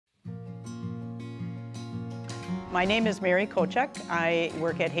My name is Mary Kochek. I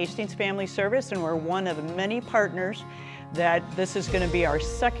work at Hastings Family Service, and we're one of the many partners that this is going to be our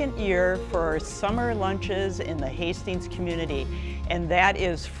second year for our summer lunches in the Hastings community. And that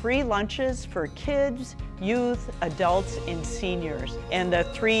is free lunches for kids, youth, adults, and seniors. And the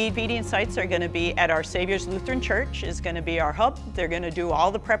three feeding sites are going to be at our Savior's Lutheran Church is going to be our hub. They're going to do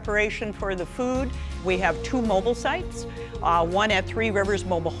all the preparation for the food. We have two mobile sites, one at Three Rivers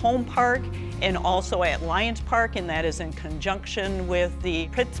Mobile Home Park and also at Lions Park, and that is in conjunction with the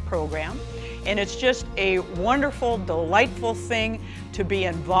PITS program. And it's just a wonderful, delightful thing to be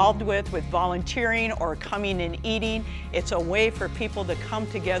involved with volunteering or coming and eating. It's a way for people to come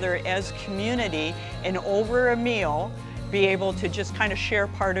together as community and over a meal be able to just kind of share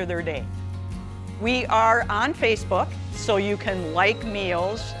part of their day. We are on Facebook, so you can like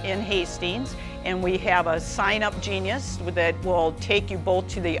meals in Hastings, and we have a sign-up genius that will take you both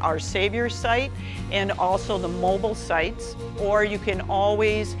to the Our Savior site and also the mobile sites, or you can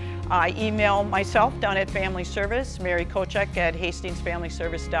always email myself down at Family Service, Mary Kochek at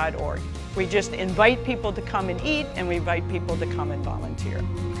hastingsfamilyservice.org. We just invite people to come and eat, and we invite people to come and volunteer.